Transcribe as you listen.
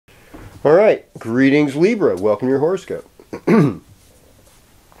All right, greetings Libra, welcome to your horoscope.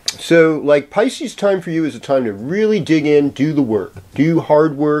 So, like Pisces time for you is a time to really dig in, do the work, do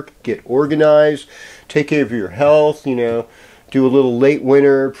hard work, get organized, take care of your health, you know, do a little late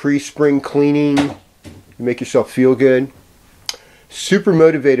winter, pre-spring cleaning, make yourself feel good. Super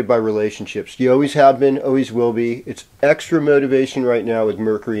motivated by relationships. You always have been, always will be. It's extra motivation right now with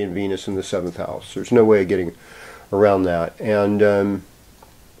Mercury and Venus in the 7th house. There's no way of getting around that. And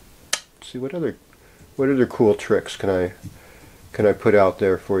let's see, what other cool tricks can I put out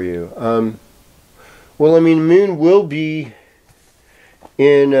there for you? Well, I mean, Moon will be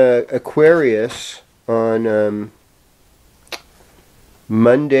in Aquarius on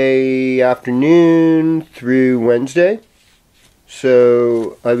Monday afternoon through Wednesday.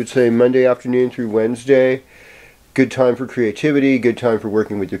 So I would say Monday afternoon through Wednesday, good time for creativity, good time for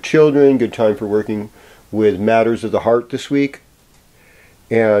working with your children, good time for working with matters of the heart this week.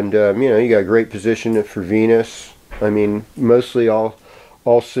 And, you know, you got a great position for Venus. I mean, mostly all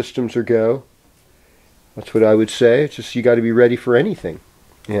systems are go. That's what I would say. It's just you got to be ready for anything.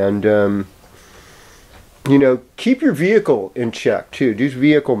 And, you know, keep your vehicle in check, too. Do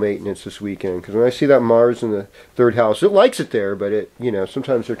vehicle maintenance this weekend. Because when I see that Mars in the 3rd house, it likes it there, but it, you know,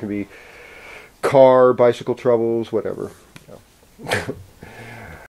 sometimes there can be car, bicycle troubles, whatever. You know.